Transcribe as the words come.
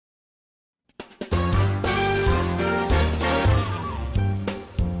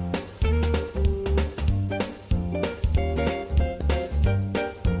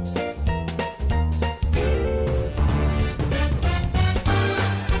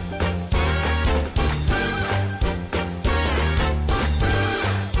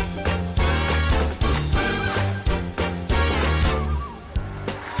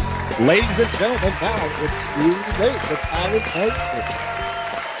Ladies and gentlemen, now it's too late with Alan Hensley.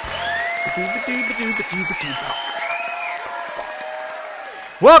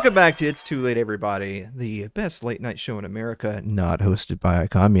 Welcome back to It's Too Late, everybody. The best late night show in America, not hosted by a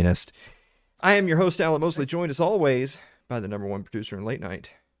communist. I am your host, Alan Mosley, joined as always by the number one producer in late night.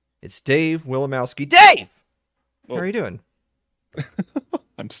 It's Dave Wilimowski. Dave! How are you doing?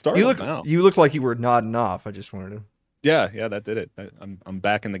 I'm startled now. You look like you were nodding off. I just wanted to... Yeah, that did it. I'm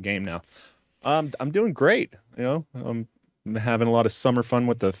back in the game now. I'm doing great. You know, I'm having a lot of summer fun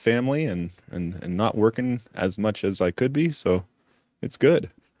with the family and not working as much as I could be. So it's good.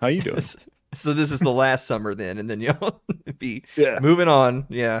 How you doing? So this is the last summer then, and then you'll be moving on.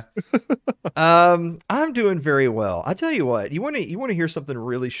 Yeah. I'm doing very well. I tell you what, you want to hear something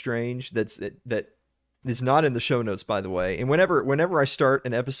really strange that is not in the show notes, by the way. And whenever I start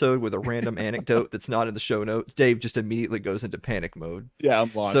an episode with a random anecdote that's not in the show notes, Dave just immediately goes into panic mode. Yeah,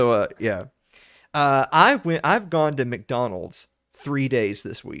 I'm lost. So yeah. I've gone to McDonald's 3 days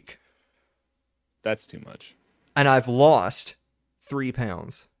this week. That's too much. And I've lost 3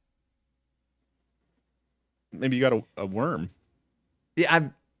 pounds. Maybe you got a worm. Yeah,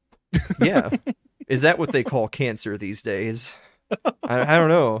 yeah. Is that what they call cancer these days? I don't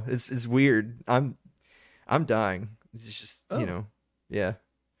know. It's weird. I'm dying. It's just, yeah.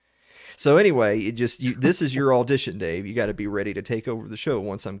 So anyway, this is your audition, Dave. You got to be ready to take over the show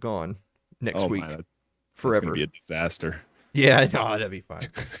once I'm gone next week. Forever. It's going to be a disaster. Yeah, no, that'd be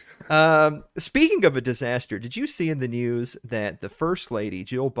fine. Speaking of a disaster, did you see in the news that the First Lady,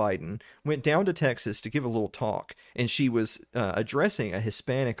 Jill Biden, went down to Texas to give a little talk, and she was addressing a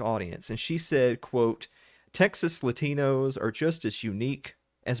Hispanic audience, and she said, quote, "Texas Latinos are just as unique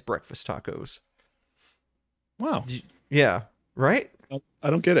as breakfast tacos." Wow. Yeah, right? I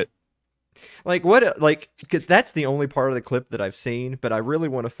don't get it. Like, what? Like, that's the only part of the clip that I've seen, but I really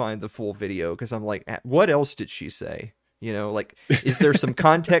want to find the full video, because I'm like, what else did she say? You know, like, is there some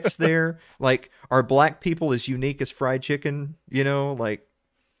context there? Like, are black people as unique as fried chicken? You know, like,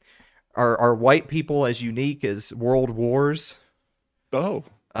 are white people as unique as world wars? Oh.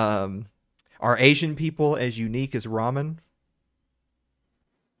 Are Asian people as unique as ramen?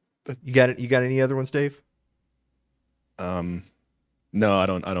 You got it? You got any other ones, Dave? No, I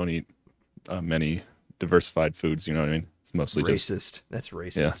don't eat many diversified foods. You know what I mean? It's mostly racist. That's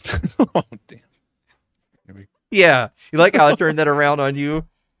racist. Yeah. Oh, damn. Yeah, you like how I turned that around on you?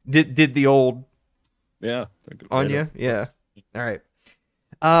 Did the old on you? Yeah. All right.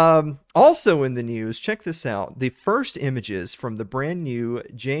 Also in the news, check this out. The first images from the brand new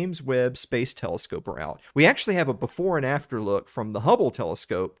James Webb Space Telescope are out. We actually have a before and after look from the Hubble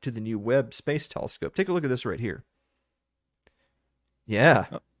telescope to the new Webb Space Telescope. Take a look at this right here. Yeah.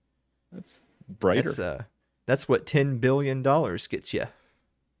 Oh, that's brighter. That's what $10 billion gets you.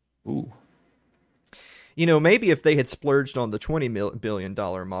 Ooh. You know, maybe if they had splurged on the $20 billion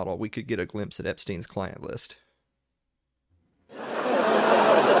model, we could get a glimpse at Epstein's client list.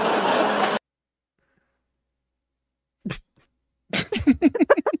 All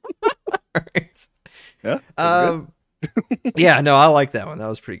right. Yeah. Yeah, no, I like that one. That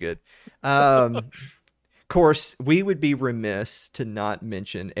was pretty good. Of course, we would be remiss to not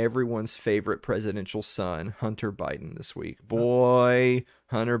mention everyone's favorite presidential son, Hunter Biden, this week. Boy,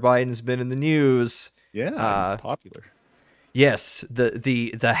 Hunter Biden's been in the news. Yeah, he's popular. Yes,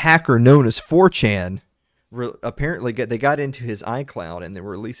 the hacker known as 4chan apparently they got into his iCloud and they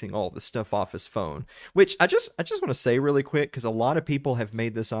were releasing all the stuff off his phone. Which I just want to say really quick, because a lot of people have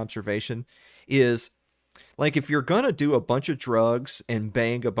made this observation, is like, if you're gonna do a bunch of drugs and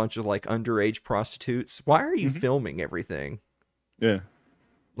bang a bunch of like underage prostitutes, why are you filming everything? Yeah,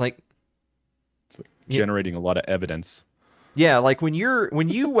 like it's like generating a lot of evidence. Yeah, like when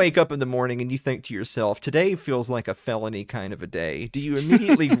you wake up in the morning and you think to yourself, today feels like a felony kind of a day, do you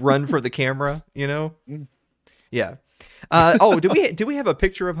immediately run for the camera, you know? Yeah. Do we have a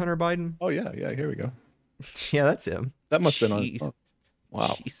picture of Hunter Biden? Oh yeah, here we go. Yeah, that's him. That must have been on his phone.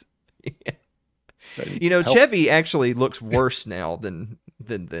 Wow. Yeah. You know, Chevy actually looks worse now than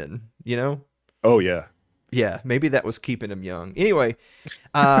then, you know? Oh yeah. Yeah, maybe that was keeping him young. Anyway,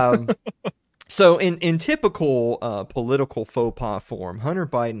 so in typical political faux pas form, Hunter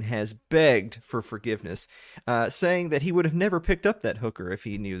Biden has begged for forgiveness, saying that he would have never picked up that hooker if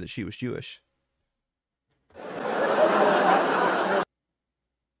he knew that she was Jewish.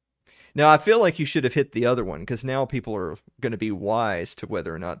 Now, I feel like you should have hit the other one, because now people are going to be wise to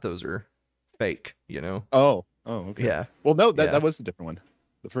whether or not those are fake, you know? Oh, okay. Yeah. Well, no, that was a different one.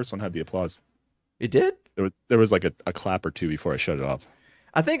 The first one had the applause. It did? There was like a clap or two before I shut it off.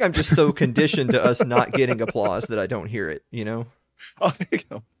 I think I'm just so conditioned to us not getting applause that I don't hear it, you know? Oh, there you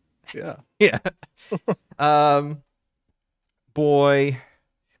go. Yeah. Yeah. Boy,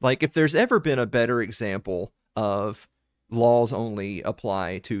 like if there's ever been a better example of laws only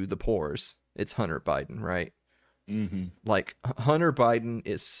apply to the poors, it's Hunter Biden, right? Mm-hmm. Like Hunter Biden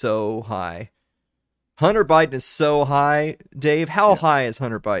is so high. Hunter Biden is so high. Dave, how high is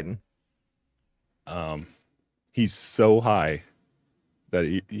Hunter Biden? He's so high that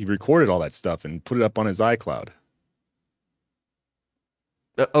he recorded all that stuff and put it up on his iCloud.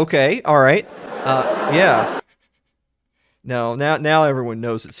 Okay, all right. Yeah. No, now everyone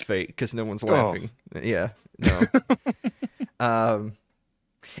knows it's fake because no one's laughing. Oh. Yeah, no.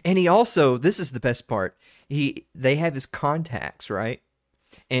 And he also, this is the best part. They have his contacts, right?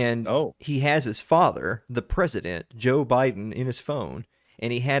 And he has his father, the president, Joe Biden, in his phone,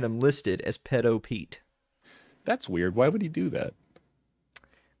 and he had him listed as Pedo Pete. That's weird. Why would he do that?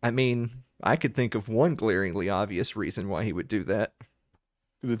 I mean, I could think of one glaringly obvious reason why he would do that.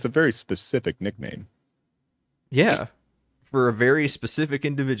 Because it's a very specific nickname. Yeah. For a very specific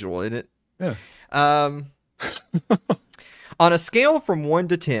individual, isn't it? Yeah. On a scale from 1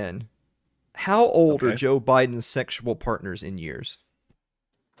 to 10, how old are Joe Biden's sexual partners in years?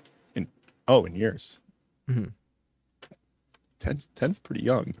 In years. Mm-hmm. 10's pretty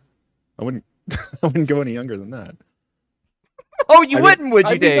young. I wouldn't go any younger than that. Oh, you wouldn't, would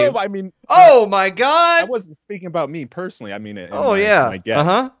you, Dave? No, I mean, oh my God! I wasn't speaking about me personally. I mean,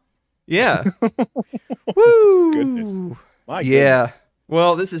 yeah, yeah. Woo! Goodness, my goodness.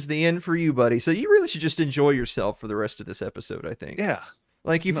 Well, this is the end for you, buddy. So you really should just enjoy yourself for the rest of this episode. I think. Yeah.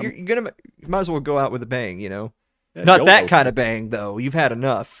 Like if you're gonna, you might as well go out with a bang. You know, not that kind of bang though. You've had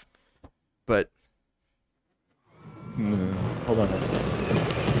enough. But hold on.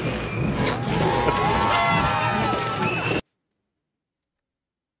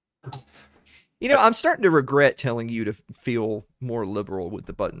 You know, I'm starting to regret telling you to feel more liberal with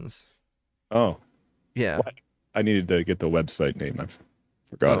the buttons. Oh. Yeah. What? I needed to get the website name. I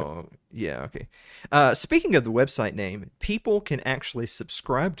forgot it. Yeah, okay. Speaking of the website name, people can actually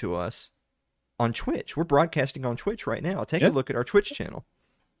subscribe to us on Twitch. We're broadcasting on Twitch right now. Take a look at our Twitch channel.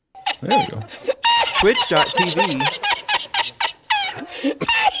 There we go.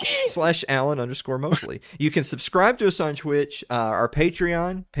 Twitch.tv/Alan_Mosley. You can subscribe to us on Twitch, our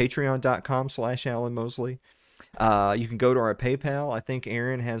Patreon, patreon.com/Alan Mosley. You can go to our PayPal. I think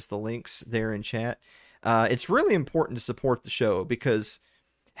Aaron has the links there in chat. It's really important to support the show because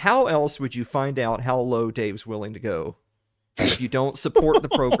how else would you find out how low Dave's willing to go if you don't support the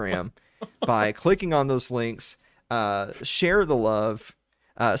program by clicking on those links, share the love.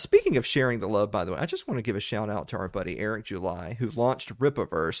 Speaking of sharing the love, by the way, I just want to give a shout out to our buddy Eric July, who launched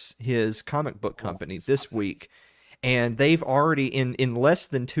Ripaverse, his comic book company, this week. And they've already, in less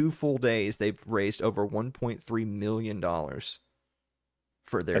than 2 full days, they've raised over $1.3 million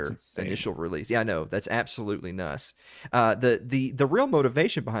for their initial release. Yeah, I know. That's absolutely nuts. The real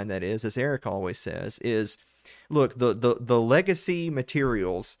motivation behind that is, as Eric always says, is, look, the legacy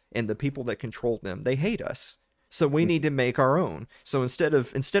materials and the people that control them, they hate us. So we need to make our own. So instead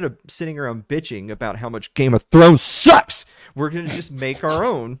of sitting around bitching about how much Game of Thrones sucks, we're going to just make our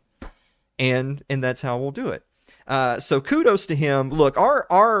own, and that's how we'll do it. So kudos to him. Look,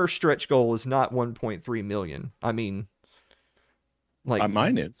 our stretch goal is not 1.3 million. I mean, like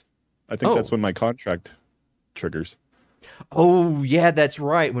mine is. I think that's when my contract triggers. Oh yeah, that's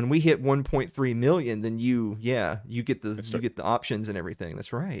right. When we hit 1.3 million, then you get the options and everything.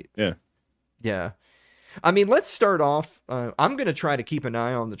 That's right. Yeah. Yeah. I mean, let's start off. I'm going to try to keep an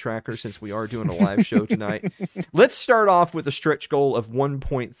eye on the tracker since we are doing a live show tonight. Let's start off with a stretch goal of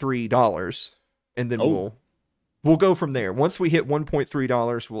 $1.3, and then we'll go from there. Once we hit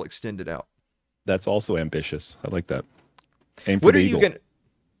 $1.3, we'll extend it out. That's also ambitious. I like that. What are you going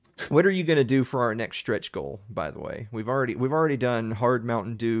to do for our next stretch goal? By the way, we've already done hard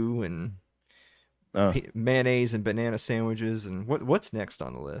Mountain Dew and mayonnaise and banana sandwiches, and what's next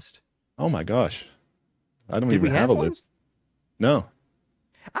on the list? Oh my gosh. I don't even have a list. No.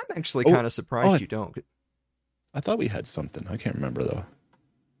 I'm actually kind of surprised you don't. I thought we had something. I can't remember, though.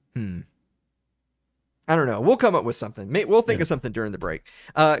 I don't know. We'll come up with something. We'll think of something during the break.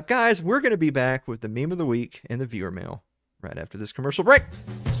 Guys, we're going to be back with the meme of the week and the viewer mail right after this commercial break.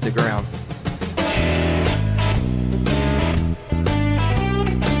 Stick around.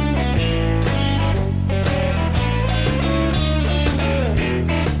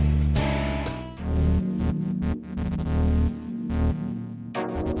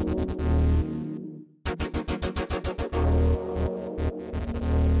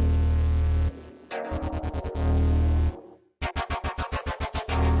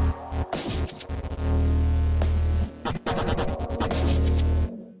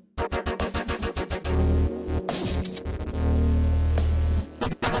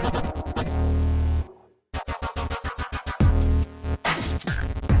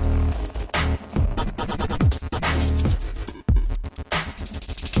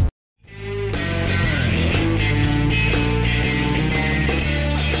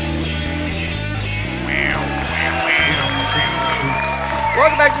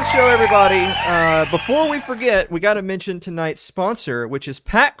 Welcome back to the show, everybody. Before we forget, we got to mention tonight's sponsor, which is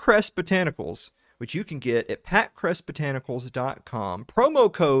Pat Crest Botanicals, which you can get at patcrestbotanicals.com.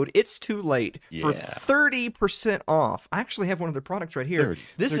 Promo code It's Too Late for 30% off. I actually have one of their products right here.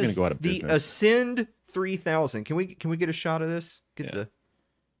 This is the Ascend 3000. Can we get a shot of this?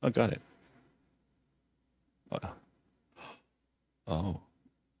 Oh, got it. Oh. All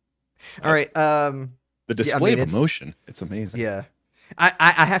right. The display of emotion. It's amazing. Yeah.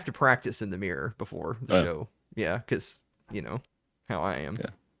 I have to practice in the mirror before the show. Yeah, because, you know, how I am.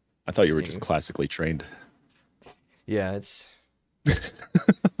 Yeah. I thought you were just classically trained. Yeah, it's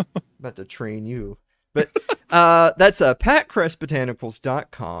about to train you. But that's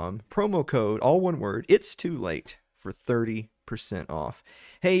patcrestbotanicals.com. Promo code, all one word, It's Too Late for 30% off.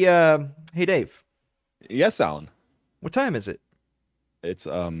 Hey, Dave. Yes, Alan. What time is it? It's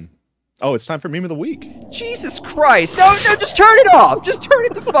it's time for meme of the week. Jesus Christ! No, just turn it off. Just turn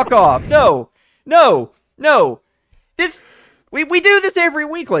it the fuck off. No. This we do this every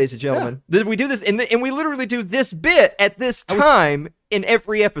week, ladies and gentlemen. Yeah. We do this, and we literally do this bit at this time in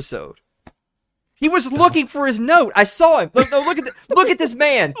every episode. He was looking for his note. I saw him. Look at this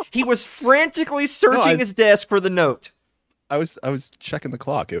man. He was frantically searching his desk for the note. I was checking the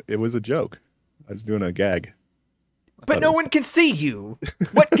clock. It was a joke. I was doing a gag. But no one can see you.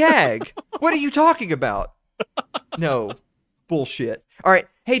 What gag? What are you talking about? No. Bullshit. All right.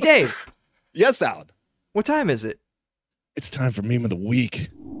 Hey, Dave. Yes, Alan. What time is it? It's time for meme of the week.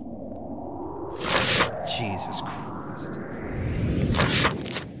 Jesus Christ.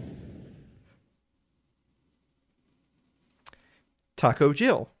 Taco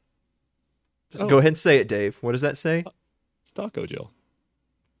Jill. Just go ahead and say it, Dave. What does that say? It's Taco Jill.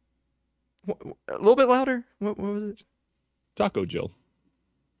 A little bit louder. What was it? Taco Jill.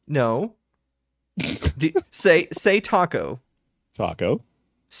 No. Say taco. Taco.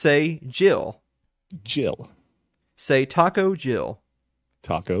 Say Jill. Jill. Say Taco Jill.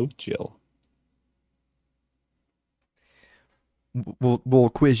 Taco Jill. We'll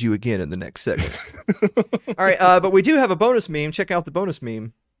quiz you again in the next segment. All right, but we do have a bonus meme. Check out the bonus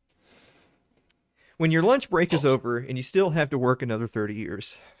meme. When your lunch break is over and you still have to work another 30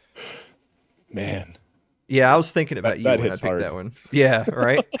 years. Man. Yeah, I was thinking about you when I picked that one. Yeah,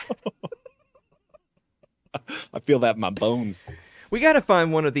 right? I feel that in my bones. We got to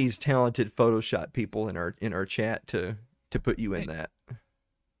find one of these talented Photoshop people in our chat to put you in that.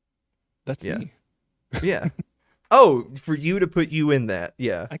 That's me. Yeah. Oh, for you to put you in that.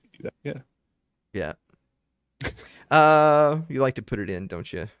 Yeah. I can do that. Yeah. Yeah. You like to put it in,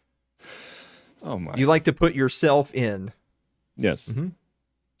 don't you? Oh my. You like to put yourself in. Yes. Mm-hmm.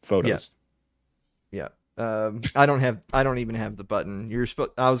 Photos. Yeah. I don't even have the button.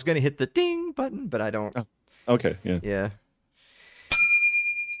 I was going to hit the ding button, but I don't. Oh, okay. Yeah. Yeah.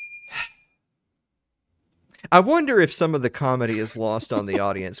 I wonder if some of the comedy is lost on the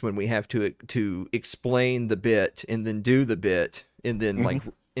audience when we have to explain the bit and then do the bit and then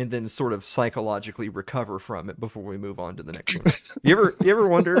and then sort of psychologically recover from it before we move on to the next one. You ever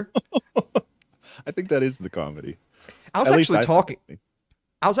wonder? I think that is the comedy. I was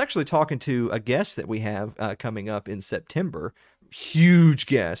actually talking to a guest that we have coming up in September. Huge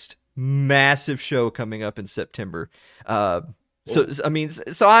guest, massive show coming up in September. So I mean,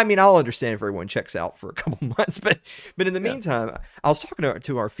 I'll understand if everyone checks out for a couple months, but in the meantime, I was talking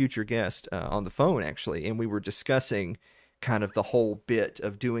to our future guest on the phone actually, and we were discussing kind of the whole bit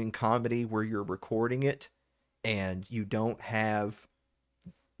of doing comedy where you're recording it and you don't have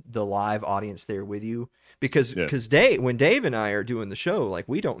the live audience there with you because when Dave and I are doing the show, like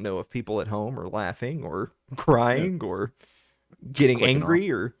we don't know if people at home are laughing or crying or getting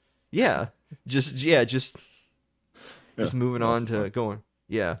angry or just moving on to going,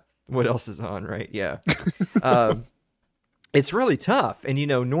 what else is on, right? Yeah. It's really tough. And,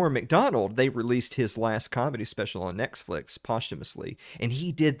 Norm Macdonald, they released his last comedy special on Netflix posthumously, and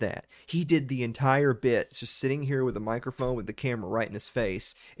he did that. He did the entire bit, just sitting here with a microphone with the camera right in his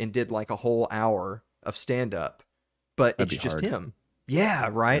face, and did like a whole hour of stand-up. But it's just him. Yeah,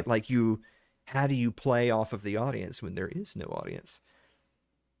 right? Yeah. Like how do you play off of the audience when there is no audience?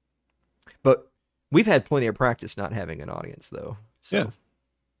 But we've had plenty of practice not having an audience, though. So,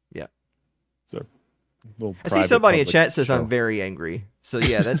 yeah. So, I see somebody in chat says I'm very angry. So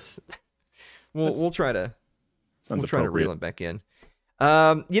yeah, that's we'll try to reel him back in.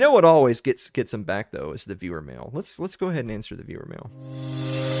 You know what always gets him back though is the viewer mail. Let's go ahead and answer the viewer mail.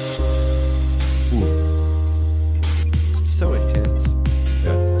 It's so intense.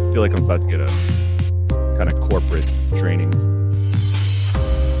 Yeah, I feel like I'm about to get a kind of corporate training.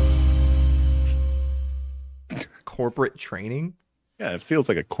 Corporate training? Yeah, it feels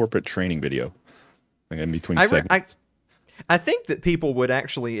like a corporate training video. Like in between segments. I think that people would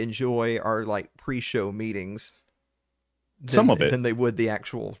actually enjoy our like pre-show meetings. Some of it than they would the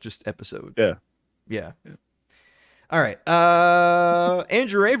actual just episode. Yeah. Yeah. All right.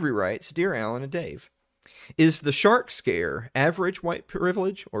 Andrew Avery writes, Dear Alan and Dave, is the shark scare average white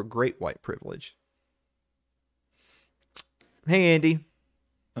privilege or great white privilege? Hey, Andy.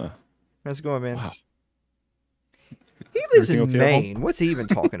 How's it going, man? Wow. He lives in Maine. What's he even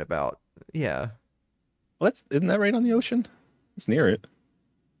talking about? Yeah. Well, isn't that right on the ocean? It's near it.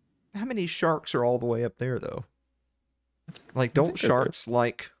 How many sharks are all the way up there, though? Like, don't sharks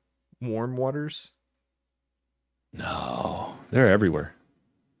like warm waters? No, they're everywhere.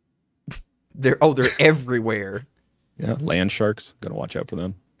 They're everywhere. Yeah, land sharks. Gotta watch out for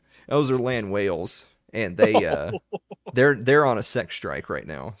them. Those are land whales, and they they're on a sex strike right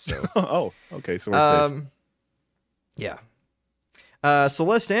now. So oh, okay, so we're safe. Yeah.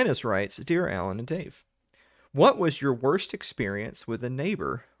 Celeste Annis writes, Dear Alan and Dave, what was your worst experience with a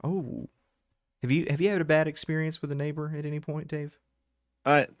neighbor? Oh, have you had a bad experience with a neighbor at any point, Dave?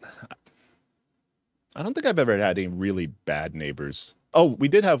 I don't think I've ever had any really bad neighbors. Oh, we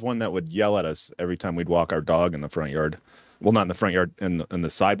did have one that would yell at us every time we'd walk our dog in the front yard. Well, not in the front yard, in the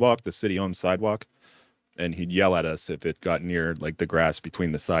sidewalk, the city-owned sidewalk. And he'd yell at us if it got near like the grass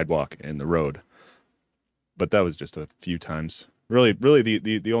between the sidewalk and the road. But that was just a few times. Really,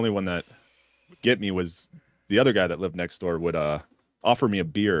 the only one that would get me was the other guy that lived next door would offer me a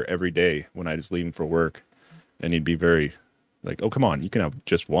beer every day when I was leaving for work. And he'd be very like, oh, come on, you can have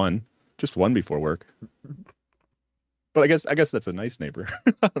just one before work. But I guess that's a nice neighbor.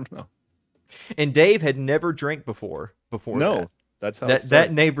 I don't know. And Dave had never drank before no, that's how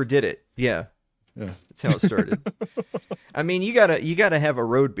that neighbor did it. Yeah. That's how it started. I mean, you gotta have a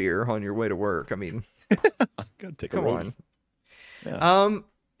road beer on your way to work. I mean, gotta take come a on. Yeah.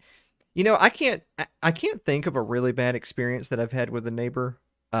 You know, I can't think of a really bad experience that I've had with a neighbor.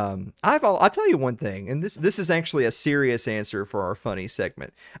 I'll tell you one thing, and this is actually a serious answer for our funny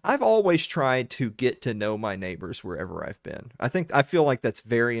segment. I've always tried to get to know my neighbors wherever I've been. I feel like that's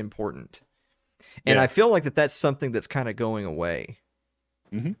very important. And I feel like that's something that's kind of going away.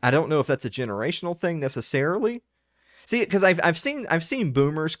 Mm-hmm. I don't know if that's a generational thing necessarily. See, because I've seen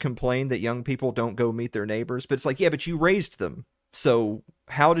boomers complain that young people don't go meet their neighbors, but it's like, yeah, but you raised them. So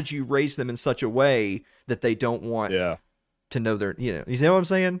how did you raise them in such a way that they don't want to know their, you know what I'm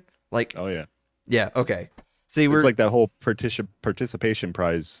saying? Like, oh yeah. Yeah. Okay. See, it's like that whole participation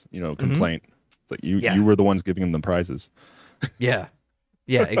prize, complaint. Mm-hmm. It's like you were the ones giving them the prizes. Yeah.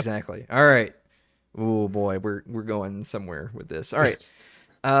 Yeah, exactly. All right. Oh boy, we're going somewhere with this. All right.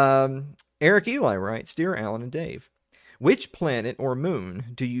 Eric Eli writes, Dear Alan and Dave, which planet or moon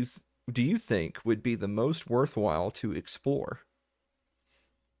do you think would be the most worthwhile to explore?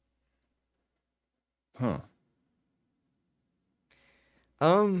 Huh.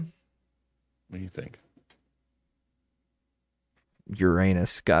 What do you think?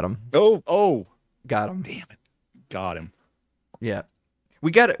 Uranus. Got him. Oh. Got him. Damn it. Got him. Yeah.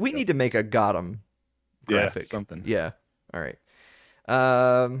 We need to make a got him graphic. Yeah, something. Yeah. All right.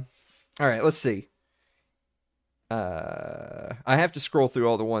 All right, let's see. I have to scroll through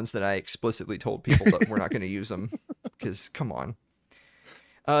all the ones that I explicitly told people that we're not going to use them, because come on.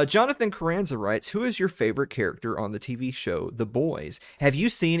 Jonathan Carranza writes, who is your favorite character on the TV show The Boys? Have you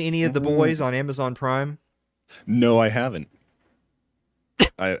seen any of The Boys on Amazon Prime? No, I haven't.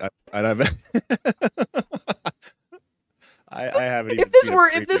 I haven't. I haven't. If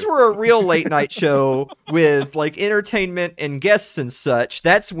this were a real late night show with like entertainment and guests and such,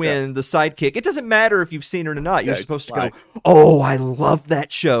 that's when the sidekick. It doesn't matter if you've seen it or not. You're supposed to go, "Oh, I love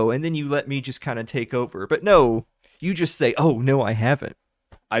that show," and then you let me just kind of take over. But no, you just say, "Oh no, I haven't."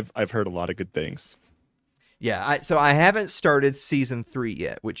 I've heard a lot of good things. Yeah, so I haven't started season 3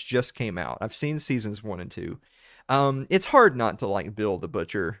 yet, which just came out. I've seen seasons 1 and 2. It's hard not to like Bill the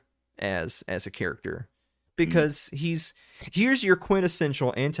Butcher as a character. Because here's your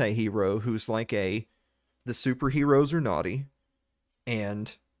quintessential anti-hero who's like the superheroes are naughty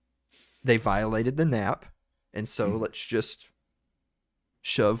and they violated the NAP, and so let's just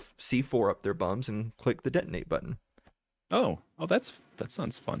shove C4 up their bums and click the detonate button. Oh, that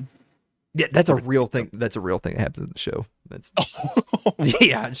sounds fun. Yeah, that's a real thing. That's a real thing that happens in the show. That's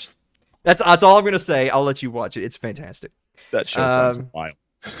yeah. That's all I'm gonna say. I'll let you watch it. It's fantastic. That show sounds wild.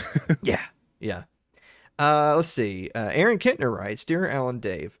 Yeah. Let's see. Aaron Kentner writes, Dear Alan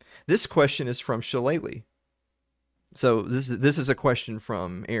Dave, this question is from Shillelagh. So this is a question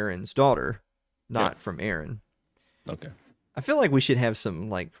from Aaron's daughter, not from Aaron. Okay. I feel like we should have some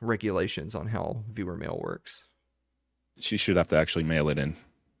like regulations on how viewer mail works. she should have to actually mail it in.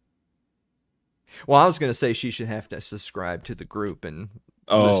 Well, I was going to say she should have to subscribe to the group and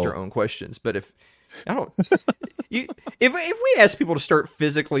list her own questions. But if I don't, if we ask people to start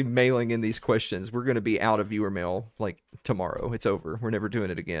physically mailing in these questions, we're going to be out of viewer mail like tomorrow. It's over. We're never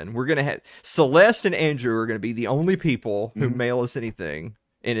doing it again. We're going to have Celeste and Andrew are going to be the only people who mail us anything,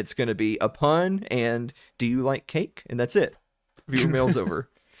 and it's going to be a pun and do you like cake? And that's it. Viewer mail's over.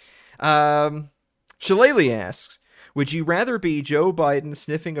 Shillelagh asks, would you rather be Joe Biden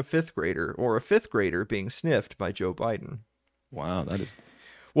sniffing a fifth grader or a fifth grader being sniffed by Joe Biden? Wow, that is...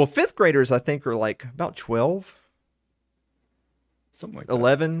 Well, fifth graders, I think, are like about 12. Something like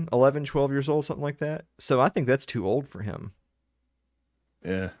 11, 12 years old, something like that. So I think that's too old for him.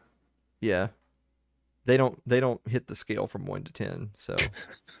 Yeah. Yeah. They don't hit the scale from 1 to 10, so.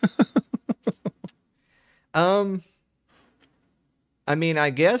 I mean, I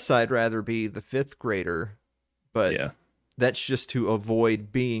guess I'd rather be the fifth grader, but yeah, that's just to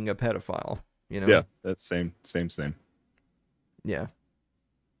avoid being a pedophile, you know? Yeah, that's same. Yeah.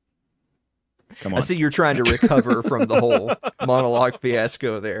 Come on. I see you're trying to recover from the whole monologue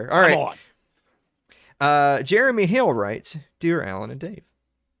fiasco there. All right. Come on. Jeremy Hale writes, Dear Alan and Dave,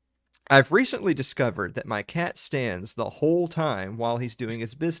 I've recently discovered that my cat stands the whole time while he's doing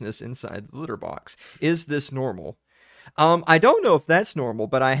his business inside the litter box. Is this normal? I don't know if that's normal,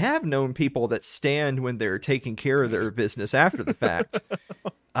 but I have known people that stand when they're taking care of their business after the fact.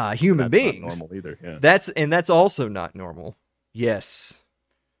 Human beings. Not normal either. Yeah. That's also not normal. Yes.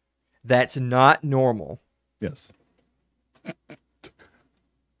 That's not normal. Yes.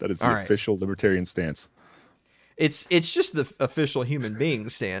 That is the official libertarian stance. It's just the official human being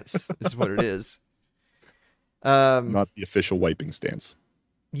stance is what it is. Not the official wiping stance.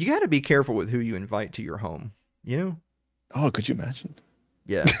 You got to be careful with who you invite to your home, you know? Oh, could you imagine?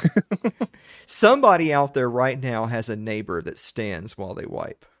 Yeah. Somebody out there right now has a neighbor that stands while they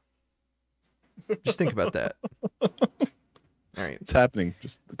wipe. Just think about that. All right. It's happening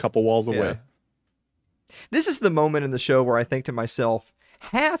just a couple walls away. This is the moment in the show where I think to myself,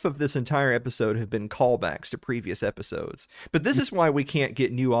 half of this entire episode have been callbacks to previous episodes. But this is why we can't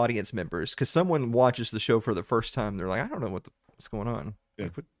get new audience members, because someone watches the show for the first time. They're like, I don't know what's going on. Yeah.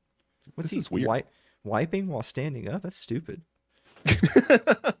 What's this he weird. Wiping while standing up? That's stupid.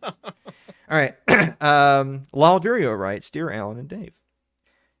 All right. Laldurio writes, Dear Alan and Dave,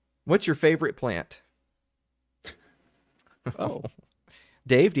 what's your favorite plant? Oh.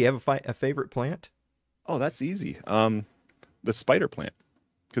 Dave, do you have a favorite plant? Oh, that's easy. The spider plant.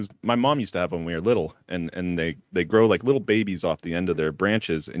 Because my mom used to have them when we were little, and they grow like little babies off the end of their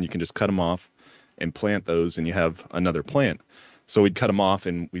branches, and you can just cut them off and plant those, and you have another plant. So we'd cut them off,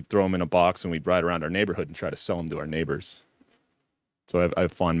 and we'd throw them in a box, and we'd ride around our neighborhood and try to sell them to our neighbors. So I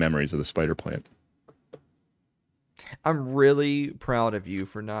have fond memories of the spider plant. I'm really proud of you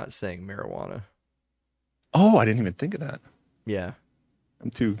for not saying marijuana. Oh, I didn't even think of that. Yeah.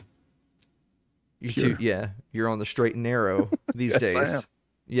 I'm too... You're on the straight and narrow these days. I am.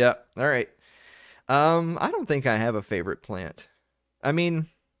 Yeah. All right. I don't think I have a favorite plant. I mean,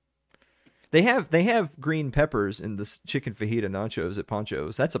 they have green peppers in the chicken fajita nachos at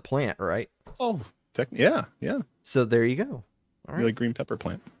Poncho's. That's a plant, right? Oh, yeah. So there you go. All right. Really green pepper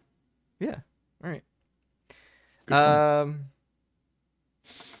plant. Yeah. All right.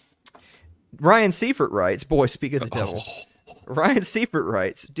 Ryan Seifert writes, boy, speak of the devil. Ryan Seifert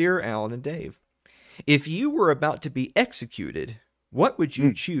writes, Dear Alan and Dave, if you were about to be executed, what would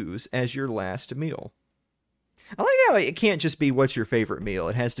you choose as your last meal? I like how it can't just be what's your favorite meal.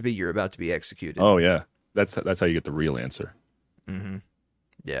 It has to be you're about to be executed. Oh, yeah. That's how you get the real answer. Mm-hmm.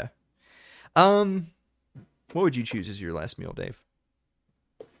 Yeah. What would you choose as your last meal, Dave?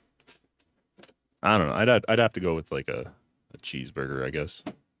 I don't know. I'd have to go with like a cheeseburger, I guess.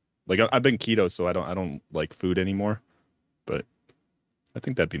 Like I've been keto, so I don't like food anymore. But I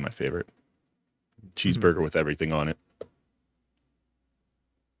think that'd be my favorite. Cheeseburger with everything on it.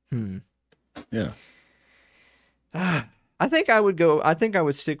 Yeah. I think I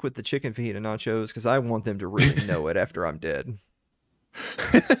would stick with the chicken fajita nachos because I want them to really know it after I'm dead.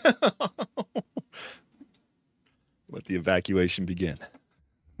 Let the evacuation begin.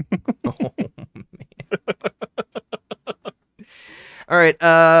 Oh, man. All right.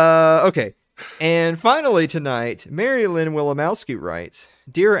 Okay. And finally tonight, Mary Lynn Wilimowski writes,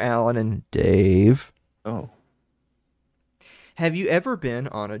 Dear Alan and Dave. Oh. Have you ever been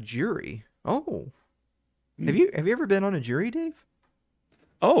on a jury? Oh. Have you ever been on a jury, Dave?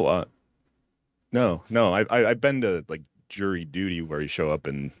 Oh, no. I've been to like jury duty where you show up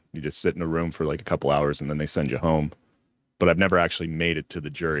and you just sit in a room for like a couple hours and then they send you home. But I've never actually made it to the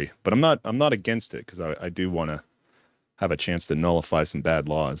jury. But I'm not against it because I do want to have a chance to nullify some bad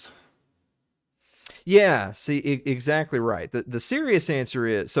laws. Yeah, see, exactly right. The serious answer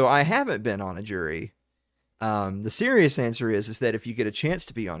is, so I haven't been on a jury. The serious answer is that if you get a chance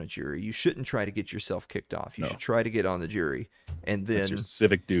to be on a jury, you shouldn't try to get yourself kicked off. You should try to get on the jury, and then that's your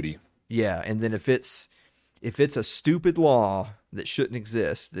civic duty. Yeah, and then if it's a stupid law that shouldn't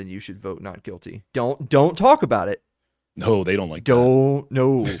exist, then you should vote not guilty. Don't talk about it. No, they don't like don't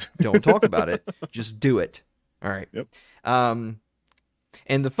talk about it. Just do it. All right. Yep.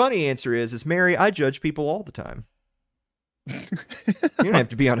 And the funny answer is Mary, I judge people all the time. You don't have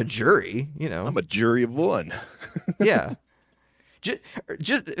to be on a jury, you know. I'm a jury of one. Yeah.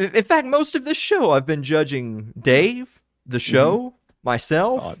 Just in fact, most of this show I've been judging Dave, the show,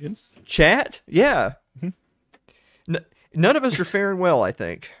 myself, audience, chat. Yeah. Mm-hmm. None of us are faring well, I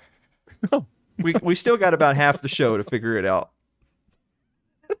think. No. We still got about half the show to figure it out.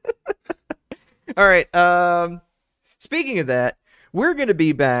 All right. Speaking of that, we're going to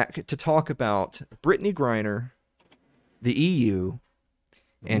be back to talk about Brittney Griner, the EU,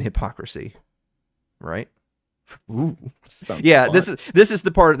 and hypocrisy. Right? Ooh. Yeah, fun. This is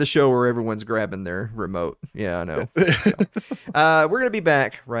the part of the show where everyone's grabbing their remote. Yeah, I know. We're going to be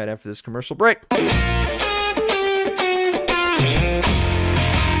back right after this commercial break.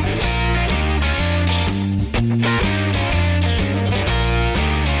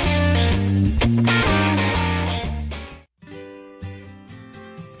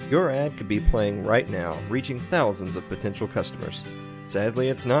 Your ad could be playing right now, reaching thousands of potential customers. Sadly,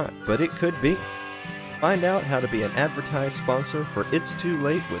 it's not, but it could be. Find out how to be an advertised sponsor for It's Too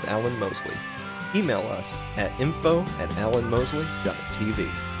Late with Alan Mosley. Email us at info@alanmosley.tv.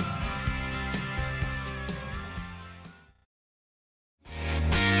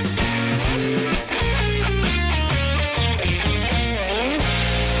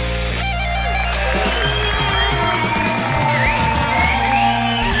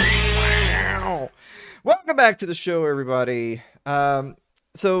 Welcome back to the show, everybody.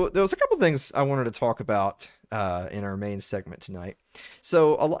 So there was a couple things I wanted to talk about in our main segment tonight.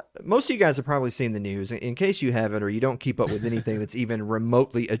 So most of you guys have probably seen the news. In case you haven't, or you don't keep up with anything that's even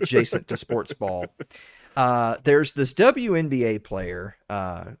remotely adjacent to sports ball, there's this WNBA player,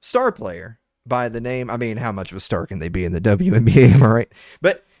 star player, by the name, I mean, how much of a star can they be in the WNBA, am I right?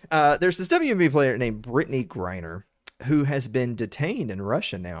 But there's this WNBA player named Brittney Griner, who has been detained in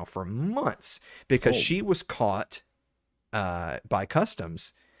Russia now for months because she was caught by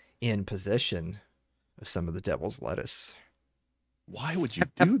customs in possession of some of the devil's lettuce. Why would you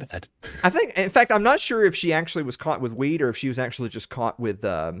do that? I think, in fact, I'm not sure if she actually was caught with weed or if she was actually just caught with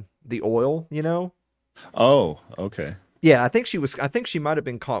the oil, you know? Oh, okay. Yeah, I think she might have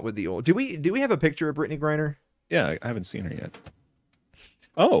been caught with the oil. Do we have a picture of Brittney Griner? Yeah, I haven't seen her yet.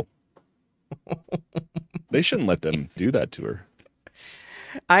 Oh. They shouldn't let them do that to her.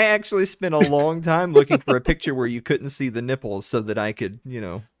 I actually spent a long time looking for a picture where you couldn't see the nipples so that I could, you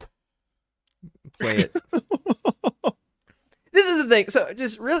know, play it. This is the thing. So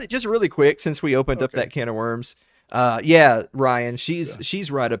just really quick, since we opened up that can of worms. Yeah, Ryan,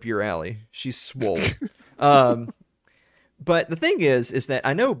 she's right up your alley. She's swole. But the thing is that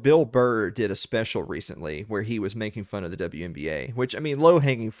I know Bill Burr did a special recently where he was making fun of the WNBA, which, I mean,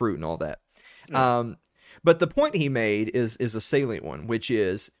 low-hanging fruit and all that. Yeah. But the point he made is a salient one, which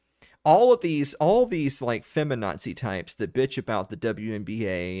is all these like feminazi types that bitch about the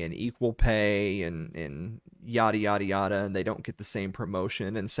WNBA and equal pay and yada yada yada, and they don't get the same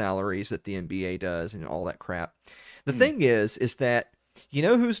promotion and salaries that the NBA does and all that crap. The thing is that, you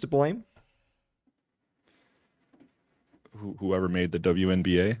know who's to blame? Whoever made the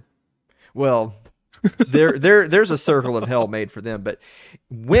WNBA. Well, there's a circle of hell made for them, but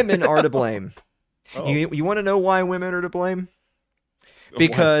women are to blame. Oh. You want to know why women are to blame?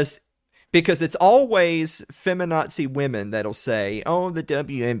 Because it's always feminazi women that'll say, "Oh, the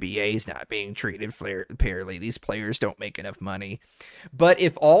WNBA is not being treated fairly. These players don't make enough money." But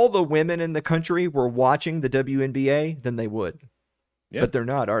if all the women in the country were watching the WNBA, then they would. Yeah. But they're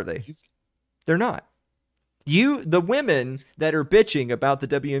not, are they? They're not. The women that are bitching about the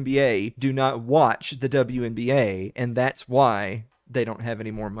WNBA do not watch the WNBA, and that's why they don't have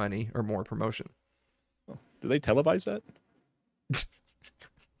any more money or more promotion. Do they televise that?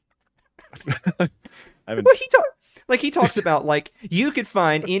 He talks about, like, you could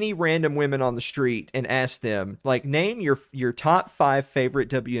find any random women on the street and ask them, like, name your top 5 favorite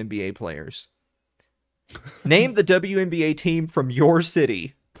WNBA players. Name the WNBA team from your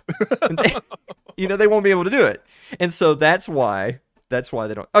city. They won't be able to do it. And so that's why they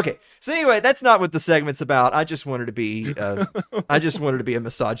don't. Okay. So anyway, that's not what the segment's about. I just wanted to be a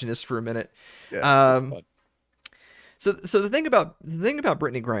misogynist for a minute. Yeah, So the thing about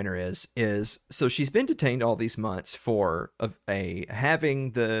Brittany Griner is so she's been detained all these months for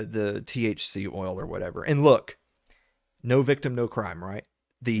having the THC oil or whatever. And look, no victim, no crime, right?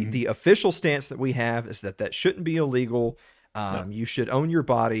 The official stance that we have is that shouldn't be illegal. No. You should own your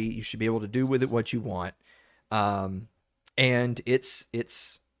body. You should be able to do with it what you want. And it's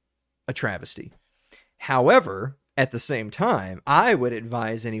a travesty. However, at the same time, I would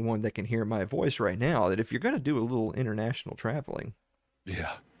advise anyone that can hear my voice right now that if you're going to do a little international traveling,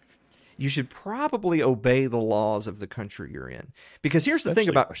 you should probably obey the laws of the country you're in. Because here's the thing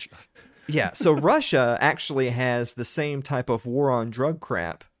about Russia. So Russia actually has the same type of war on drug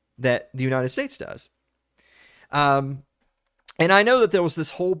crap that the United States does. And I know that there was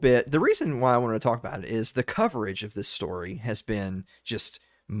this whole bit. The reason why I wanted to talk about it is the coverage of this story has been just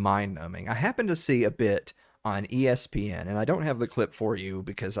mind-numbing. I happened to see a bit on ESPN, and I don't have the clip for you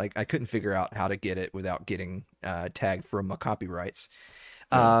because I couldn't figure out how to get it without getting tagged for my copyrights.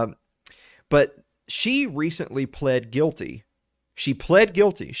 But she recently pled guilty. She pled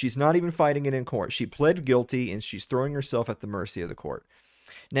guilty. She's not even fighting it in court. She pled guilty, and she's throwing herself at the mercy of the court.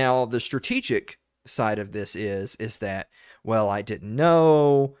 Now, the strategic side of this is that, well, I didn't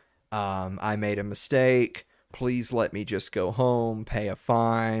know, I made a mistake, please let me just go home, pay a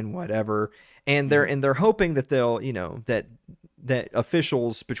fine, whatever. And they're hoping that they'll, that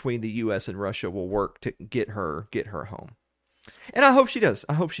officials between the US and Russia will work to get her home. And I hope she does.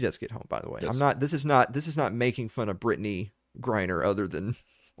 I hope she does get home, by the way. Yes. This is not making fun of Brittany Griner, other than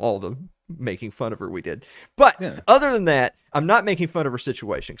all the making fun of her we did. But other than that, I'm not making fun of her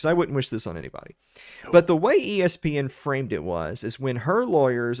situation because I wouldn't wish this on anybody. But the way ESPN framed it is when her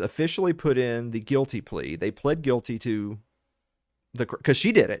lawyers officially put in the guilty plea, they pled guilty to because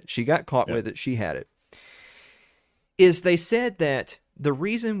she did it. She got caught with it. She had it. Is they said that the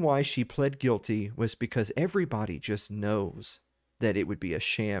reason why she pled guilty was because everybody just knows that it would be a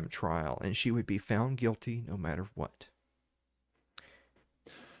sham trial and she would be found guilty no matter what.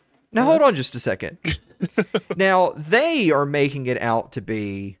 Now, hold on just a second. Now, they are making it out to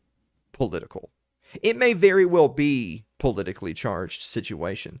be political. It may very well be politically charged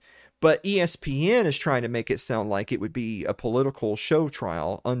situation, but ESPN is trying to make it sound like it would be a political show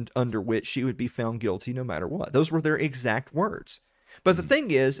trial under which she would be found guilty no matter what. Those were their exact words. But the thing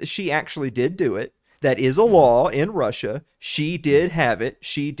is she actually did do it. That is a law in Russia. She did have it.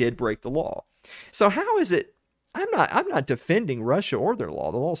 She did break the law. So how is it? I'm not defending Russia or their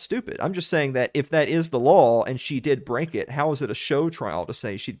law. The law's stupid. I'm just saying that if that is the law and she did break it, how is it a show trial to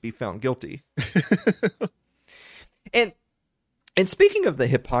say she'd be found guilty? And speaking of the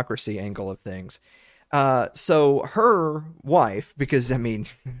hypocrisy angle of things, so her wife, because I mean,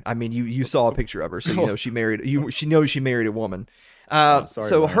 you saw a picture of her, so you know she married a woman.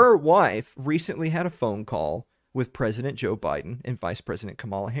 So her wife recently had a phone call with President Joe Biden and Vice President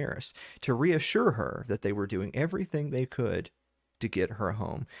Kamala Harris to reassure her that they were doing everything they could to get her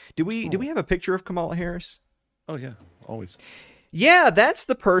home. Do we have a picture of Kamala Harris? Oh yeah, always. Yeah, that's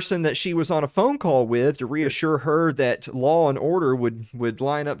the person that she was on a phone call with to reassure her that law and order would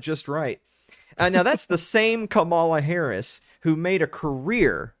line up just right. Now that's the same Kamala Harris who made a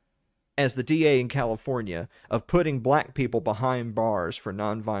career as the DA in California of putting black people behind bars for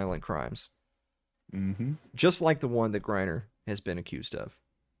nonviolent crimes. Mm-hmm. Just like the one that Griner has been accused of.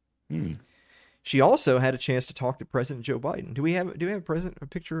 She also had a chance to talk to President Joe Biden. Do we have a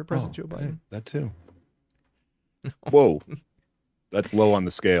picture of President Joe Biden? That too. Whoa, that's low on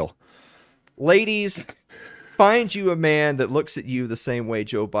the scale. Ladies, find you a man that looks at you the same way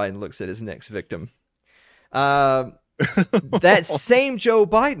Joe Biden looks at his next victim. That same Joe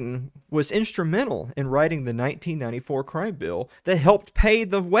Biden was instrumental in writing the 1994 crime bill that helped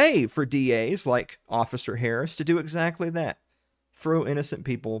pave the way for DAs like Officer Harris to do exactly that. Throw innocent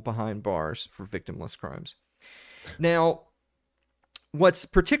people behind bars for victimless crimes. Now, what's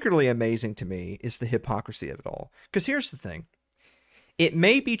particularly amazing to me is the hypocrisy of it all. Because here's the thing. It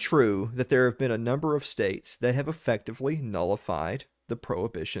may be true that there have been a number of states that have effectively nullified the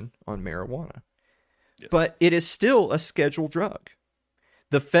prohibition on marijuana. Yes. But it is still a scheduled drug.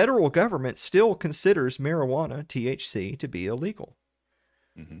 The federal government still considers marijuana, THC, to be illegal.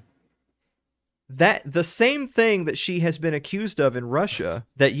 Mm-hmm. That the same thing that she has been accused of in Russia,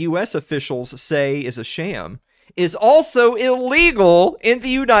 that U.S. officials say is a sham, is also illegal in the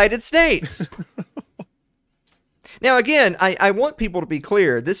United States. Now, again, I want people to be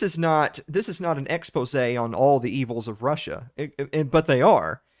clear. This is not an expose on all the evils of Russia, but they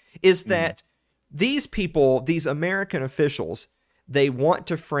are. Is that these people, these American officials, they want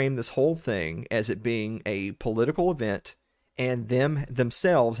to frame this whole thing as it being a political event and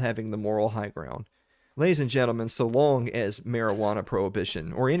themselves having the moral high ground. ladies and gentlemen, so long as marijuana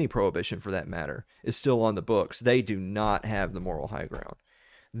prohibition, or any prohibition for that matter, is still on the books, they do not have the moral high ground.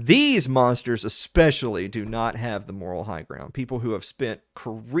 These monsters especially do not have the moral high ground. People who have spent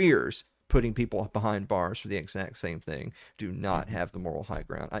careers putting people behind bars for the exact same thing do not have the moral high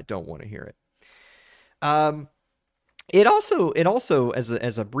ground. I don't want to hear it. It also,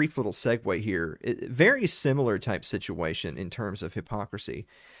 as a brief little segue here, very similar type situation in terms of hypocrisy,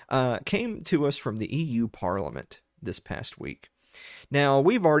 came to us from the EU Parliament this past week. Now,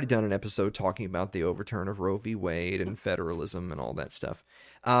 we've already done an episode talking about the overturn of Roe v. Wade and federalism and all that stuff.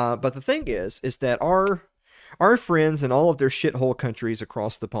 But the thing is that our friends in all of their shithole countries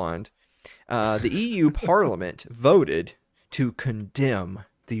across the pond, the EU Parliament voted to condemn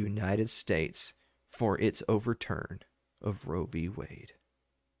the United States for its overturn of Roe v. Wade.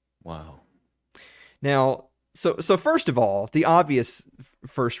 Wow. Now, so first of all, the obvious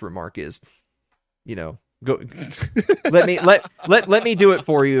first remark is, go. let me do it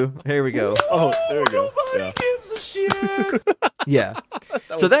for you. Here we go. Oh, there we go. Nobody gives a shit. Yeah.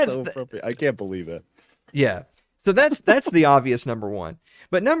 That's so appropriate. I can't believe it. Yeah. So that's the obvious number one.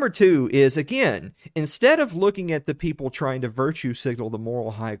 But number two is, again, instead of looking at the people trying to virtue signal the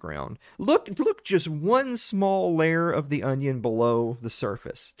moral high ground, look just one small layer of the onion below the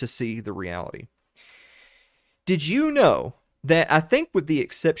surface to see the reality. Did you know that, I think with the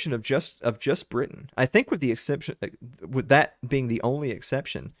exception of just Britain, I think with that being the only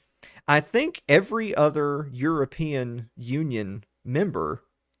exception, I think every other European Union member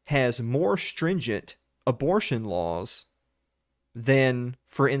has more stringent abortion laws than,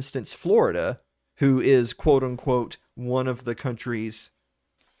 for instance, Florida, who is quote unquote one of the countries,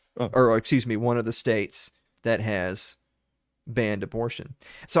 one of the states that has banned abortion.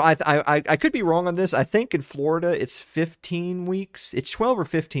 So I could be wrong on this. I think in Florida it's 15 weeks. It's 12 or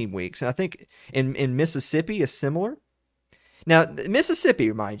 15 weeks. And I think in Mississippi is similar. Now,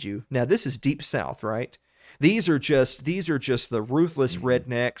 Mississippi, mind you, now this is deep South, right? These are just the ruthless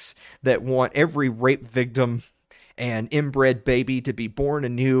rednecks that want every rape victim and inbred baby to be born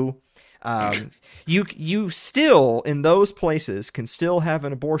anew. You still, in those places, can still have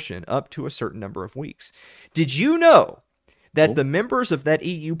an abortion up to a certain number of weeks. Did you know that the members of that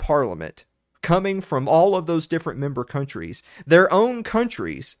EU Parliament, coming from all of those different member countries, their own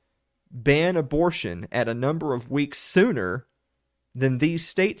countries ban abortion at a number of weeks sooner than these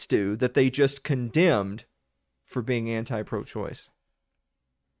states do, that they just condemned for being anti-pro-choice?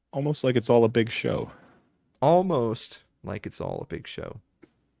 Almost like it's all a big show. Almost like it's all a big show.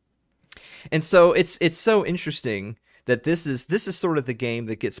 And so it's so interesting that this is sort of the game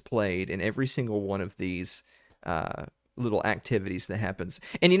that gets played in every single one of these little activities that happens.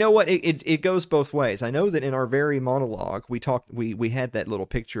 And you know what? It goes both ways. I know that in our very monologue, we had that little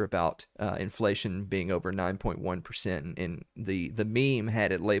picture about inflation being over 9.1%, and the meme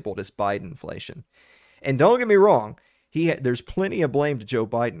had it labeled as Bidenflation. And don't get me wrong, there's plenty of blame to Joe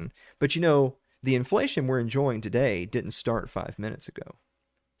Biden, but the inflation we're enjoying today didn't start 5 minutes ago.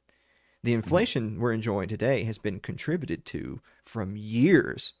 The inflation we're enjoying today has been contributed to from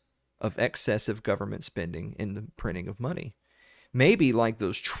years of excessive government spending in the printing of money. Maybe like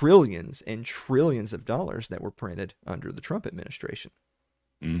those trillions and trillions of dollars that were printed under the Trump administration.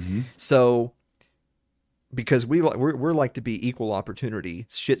 Mm-hmm. So, because we're like to be equal opportunity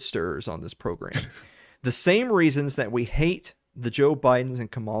shit stirrers on this program. The same reasons that we hate the Joe Bidens and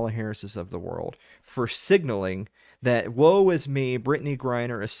Kamala Harrises of the world for signaling that woe is me, Brittany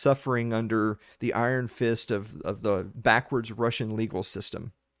Griner is suffering under the iron fist of the backwards Russian legal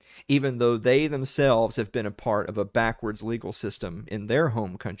system, even though they themselves have been a part of a backwards legal system in their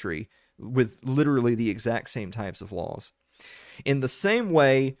home country with literally the exact same types of laws. In the same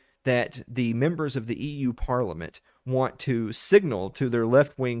way that the members of the EU Parliament want to signal to their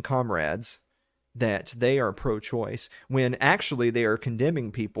left-wing comrades that they are pro-choice, when actually they are condemning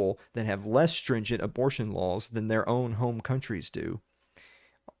people that have less stringent abortion laws than their own home countries do.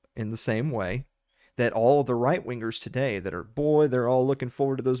 In the same way that all of the right-wingers today they're all looking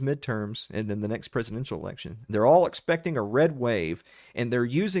forward to those midterms and then the next presidential election. They're all expecting a red wave, and they're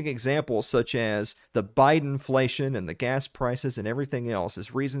using examples such as the Bidenflation and the gas prices and everything else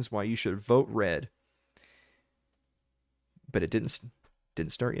as reasons why you should vote red. But it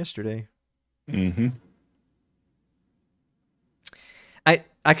didn't start yesterday. Mm-hmm.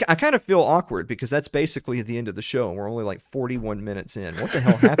 I kind of feel awkward because that's basically the end of the show, and we're only like 41 minutes in. What the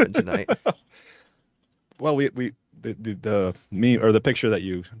hell happened tonight? Well, the meme or the picture that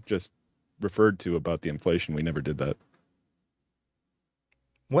you just referred to about the inflation, we never did that.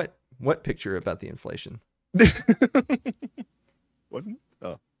 What picture about the inflation? Wasn't?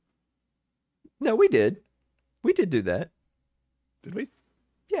 Oh. No, we did. We did do that. Did we?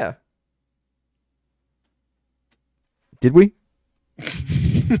 Yeah. Did we?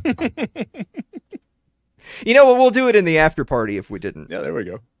 You know what? We'll do it in the after party if we didn't. Yeah, there we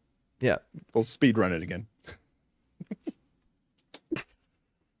go. Yeah. We'll speed run it again.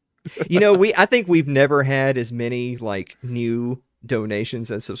 You know, I think we've never had as many like new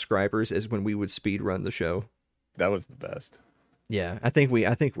donations and subscribers as when we would speed run the show. That was the best. Yeah, I think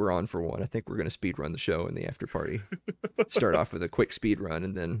we're on for one. I think we're going to speed run the show in the after party. Start off with a quick speed run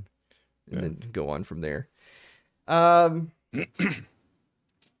and then go on from there.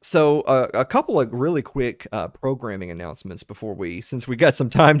 So a couple of really quick programming announcements since we got some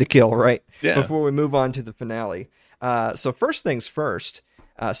time to kill, right? Yeah. Before we move on to the finale. So first things first,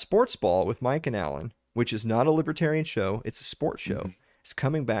 Sports Ball with Mike and Alan, which is not a libertarian show, it's a sports show. Mm-hmm. It's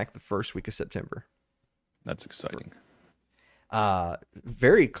coming back the first week of September. That's exciting.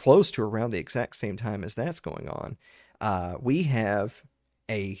 Very close to around the exact same time as that's going on. We have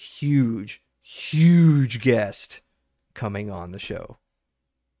a huge guest coming on the show.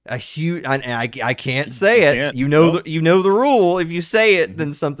 A huge, and I can't say it. You know the rule. If you say it,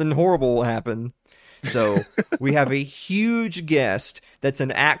 then something horrible will happen. So we have a huge guest that's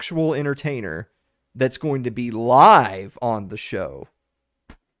an actual entertainer that's going to be live on the show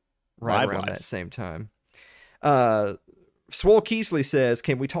right around that same time. Swole Keesley says,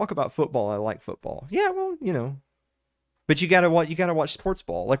 "Can we talk about football? I like football." Yeah, well, but you gotta watch Sports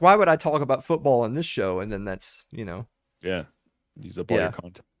Ball. Like, why would I talk about football in this show and then that's Yeah, use up all your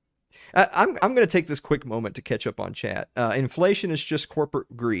content. I'm going to take this quick moment to catch up on chat. Inflation is just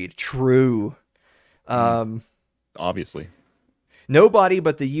corporate greed. True. Obviously. Nobody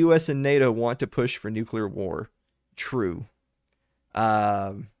but the U.S. and NATO want to push for nuclear war. True.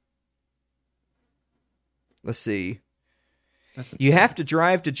 Let's see. You have to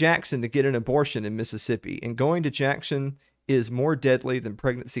drive to Jackson to get an abortion in Mississippi, and going to Jackson is more deadly than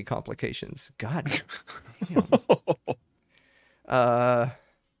pregnancy complications. God damn.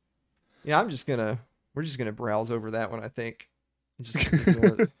 Yeah, we're just gonna browse over that one, I think. Just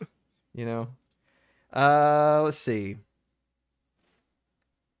ignore it, Let's see.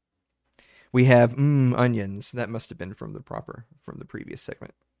 We have onions. That must have been from the previous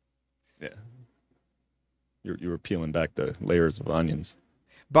segment. Yeah. You were peeling back the layers of onions.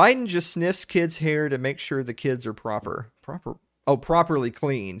 Biden just sniffs kids' hair to make sure the kids are properly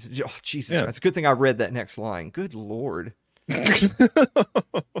cleaned. Oh, Jesus, yeah. It's a good thing I read that next line. Good Lord. Let's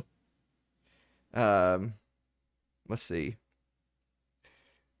see.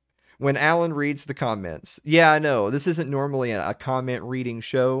 When Alan reads the comments. Yeah, I know. This isn't normally a comment reading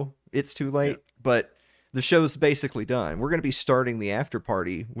show. It's too late, but the show's basically done. We're going to be starting the after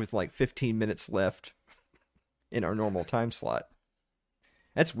party with like 15 minutes left in our normal time slot.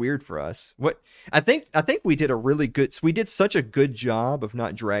 That's weird for us. I think we did such a good job of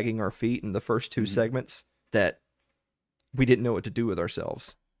not dragging our feet in the first two segments that we didn't know what to do with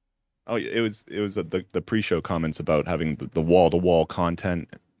ourselves. Oh, it was the pre-show comments about having the wall-to-wall content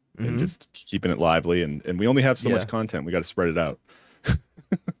and just keeping it lively, and we only have so much content. We got to spread it out.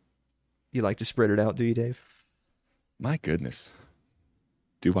 You like to spread it out, do you, Dave? My goodness,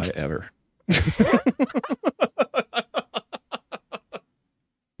 do I ever?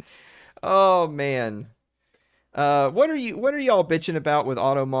 Oh man, what are y'all bitching about with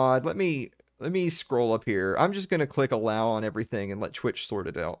AutoMod? Let me scroll up here. I'm just gonna click allow on everything and let Twitch sort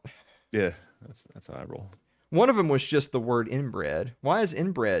it out. Yeah, that's how I roll. One of them was just the word inbred. Why is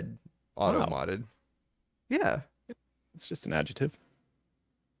inbred auto-modded? Yeah. It's just an adjective.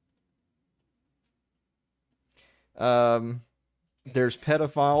 There's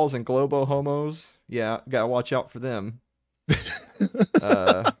pedophiles and globo homos. Yeah, gotta watch out for them.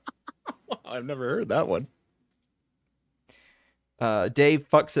 I've never heard that one. Dave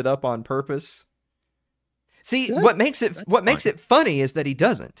fucks it up on purpose. See, what makes it funny is that he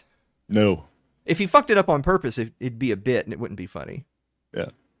doesn't. No. If he fucked it up on purpose, it'd be a bit and it wouldn't be funny. Yeah.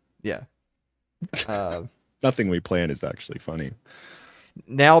 Yeah. Nothing we plan is actually funny.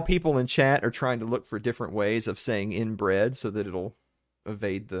 Now people in chat are trying to look for different ways of saying inbred so that it'll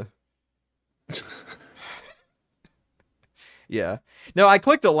evade the... Yeah. No, I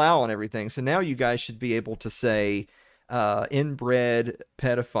clicked allow on everything, so now you guys should be able to say inbred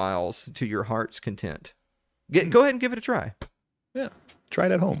pedophiles to your heart's content. Go ahead and give it a try. Yeah. Try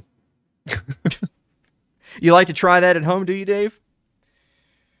it at home. You like to try that at home, do you, Dave?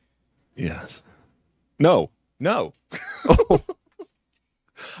 Yes. No. Oh.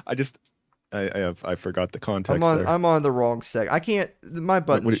 I forgot the context. I'm on the wrong seg. I can't. My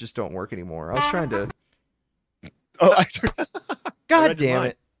buttons just don't work anymore. I was trying to. Oh, God damn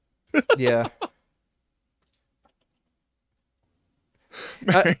it! Yeah.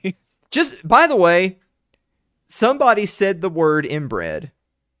 Just, by the way, somebody said the word inbred,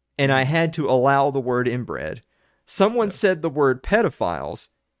 and I had to allow the word inbred. Someone said the word pedophiles,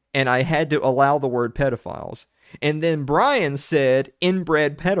 and I had to allow the word pedophiles. And then Brian said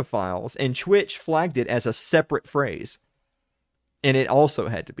inbred pedophiles, and Twitch flagged it as a separate phrase. And it also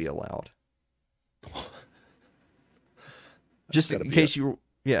had to be allowed. Just in case you...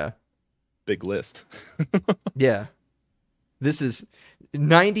 Yeah. Big list. Yeah. This is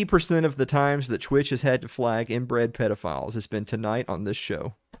 90% of the times that Twitch has had to flag inbred pedophiles has been tonight on this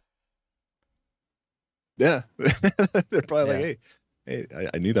show. Yeah. They're probably like, hey,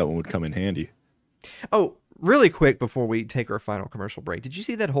 I knew that one would come in handy. Oh, really quick before we take our final commercial break. Did you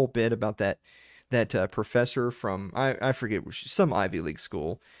see that whole bit about that professor from, I forget, some Ivy League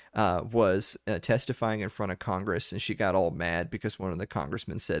school was testifying in front of Congress, and she got all mad because one of the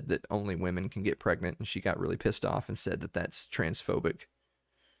congressmen said that only women can get pregnant, and she got really pissed off and said that that's transphobic.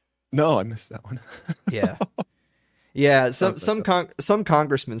 No, I missed that one. Yeah. Yeah, some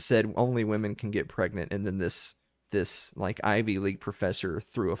congressman said only women can get pregnant, and then this like Ivy League professor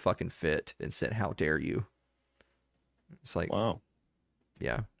threw a fucking fit and said, "How dare you?" It's like, wow.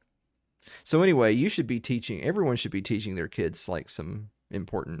 Yeah. So anyway, everyone should be teaching their kids like some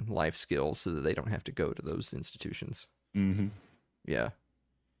important life skills so that they don't have to go to those institutions. Mm-hmm. Yeah.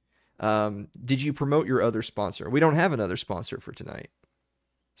 Did you promote your other sponsor? We don't have another sponsor for tonight.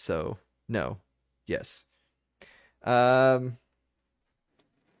 So, no. Yes. Man,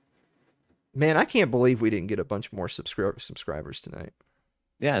 I can't believe we didn't get a bunch more subscribers tonight.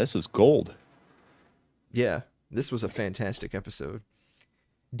 Yeah, this was gold. Yeah, this was a fantastic episode.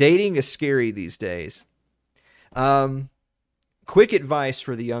 Dating is scary these days. Quick advice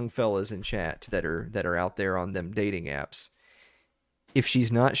for the young fellas in chat that are out there on them dating apps. If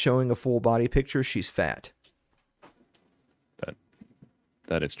she's not showing a full body picture, she's fat.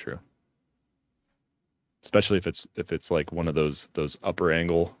 That is true. Especially if it's like one of those upper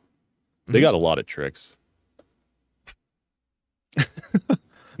angle. Mm-hmm. They got a lot of tricks.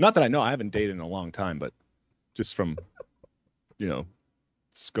 Not that I know, I haven't dated in a long time, but just from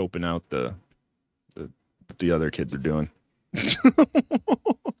scoping out the other kids are doing.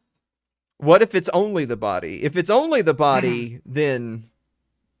 What if it's only the body? If it's only the body, then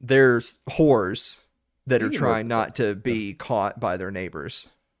there's whores that are trying not to be caught by their neighbors.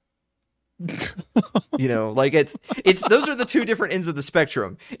 Like it's those are the two different ends of the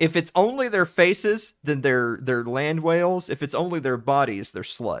spectrum. If it's only their faces, then they're land whales. If it's only their bodies, they're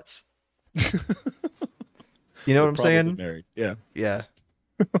sluts. You know what I'm saying? Married. Yeah. Yeah.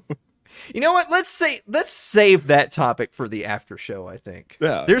 You know what? Let's save that topic for the after show, I think.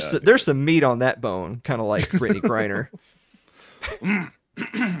 Yeah. There's some meat on that bone, kind of like Brittany Griner.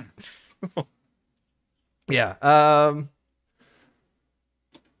 Yeah.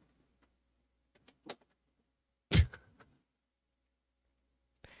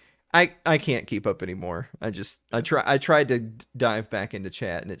 I can't keep up anymore. I tried to dive back into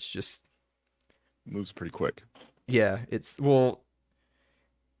chat, and it's just moves pretty quick. Yeah,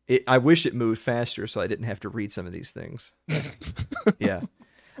 I wish it moved faster so I didn't have to read some of these things. Yeah.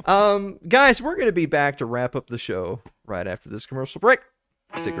 Guys, we're going to be back to wrap up the show right after this commercial break.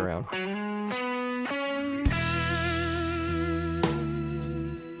 Stick around.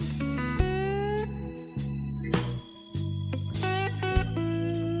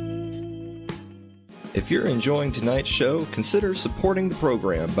 If you're enjoying tonight's show, consider supporting the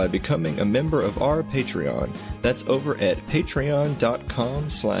program by becoming a member of our Patreon. That's over at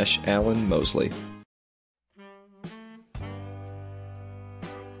patreon.com/Alan Mosley.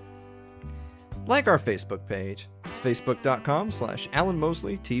 Like our Facebook page. It's facebook.com/Alan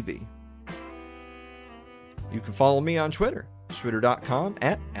Mosley TV. You can follow me on Twitter. It's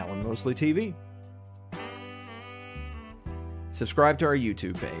twitter.com/Alan Mosley TV. Subscribe to our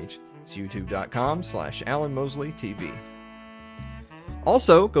YouTube page. It's youtube.com/Alan Mosley TV.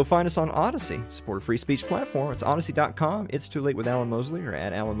 Also, go find us on Odyssey. Support a free speech platform. It's odyssey.com. It's Too Late with Alan Mosley or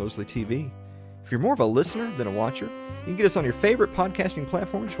 @Alan Mosley TV. If you're more of a listener than a watcher, you can get us on your favorite podcasting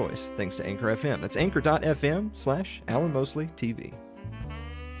platform of choice thanks to Anchor FM. That's anchor.fm/Alan Mosley TV.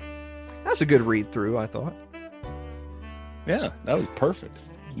 That's a good read through, I thought. Yeah, that was perfect.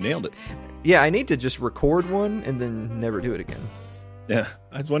 Nailed it. Yeah, I need to just record one and then never do it again. Yeah,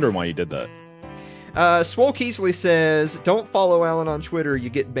 I was wondering why you did that. Swole Keesley says, "Don't follow Alan on Twitter, you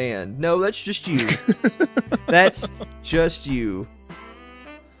get banned." No, that's just you. That's just you.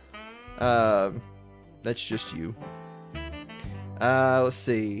 That's just you. Let's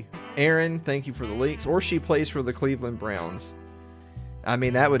see. Aaron, thank you for the links. Or she plays for the Cleveland Browns. I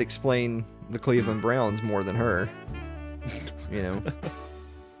mean, that would explain the Cleveland Browns more than her. you know.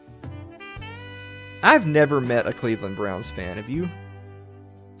 I've never met a Cleveland Browns fan. Have you?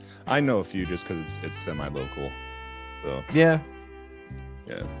 I know a few just because it's semi-local. So yeah.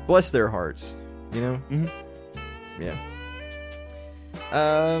 Yeah. Bless their hearts, you know? Mm-hmm. Yeah.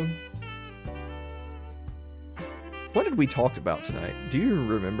 What did we talk about tonight? Do you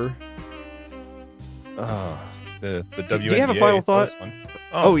remember? The WNBA. Do you have a final thought?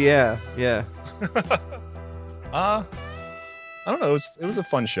 Oh yeah. I don't know. It was a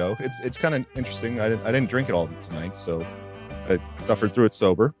fun show. It's kind of interesting. I didn't drink it all tonight, so I suffered through it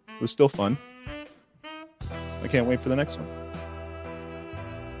sober. It was still fun. I can't wait for the next one.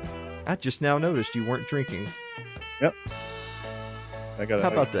 I just now noticed you weren't drinking. Yep. How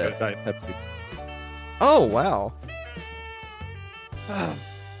about that? Diet Pepsi. Oh wow.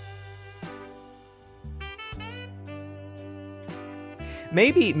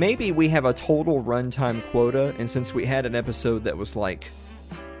 Maybe we have a total runtime quota, and since we had an episode that was like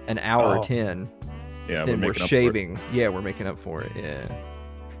an hour 10, yeah, then we're shaving. Yeah, we're making up for it. Yeah.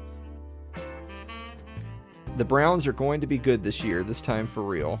 The Browns are going to be good this year, this time for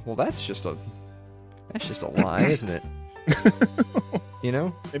real. Well, that's just a lie, isn't it? You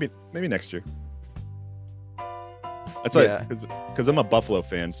know? Maybe next year. That's like because I'm a Buffalo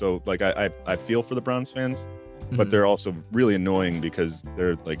fan, so like I feel for the Browns fans, but they're also really annoying because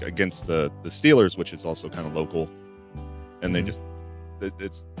they're like against the Steelers, which is also kind of local, and they just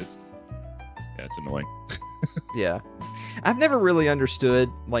it's annoying. Yeah. I've never really understood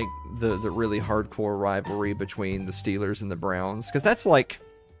like the really hardcore rivalry between the Steelers and the Browns, because that's like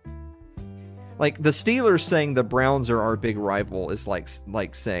the Steelers saying the Browns are our big rival is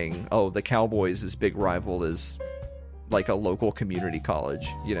like saying, oh, the Cowboys' big rival is like a local community college,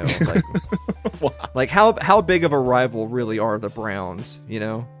 you know, like wow. Like how big of a rival really are the Browns, you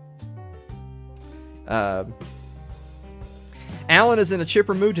know? Alan is in a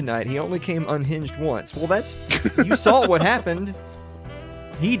chipper mood tonight. He only came unhinged once. Well, that's... You saw what happened.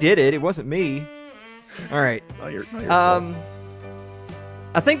 He did it. It wasn't me. All right. Not your fault.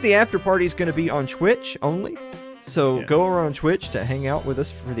 I think the after party is going to be on Twitch only. So go over on Twitch to hang out with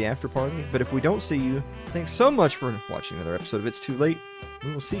us for the after party. But if we don't see you, thanks so much for watching another episode of It's Too Late.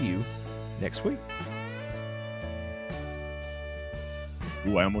 We will see you next week.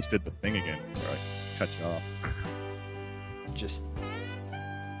 Ooh, I almost did the thing again where I cut you off. Just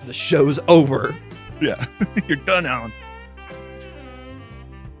the show's over. Yeah, you're done, Alan.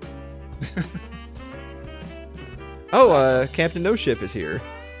 Oh, Captain No Ship is here.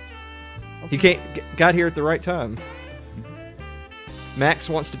 He got here at the right time. Max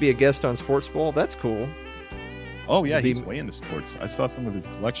wants to be a guest on Sports Ball. That's cool. Oh yeah, he's way into sports. I saw some of his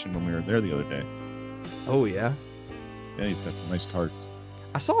collection when we were there the other day. Oh yeah. Yeah, he's got some nice cards.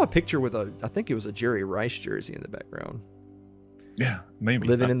 I saw a picture with I think it was a Jerry Rice jersey in the background. Yeah, maybe.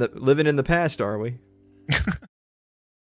 Living in the past, are we?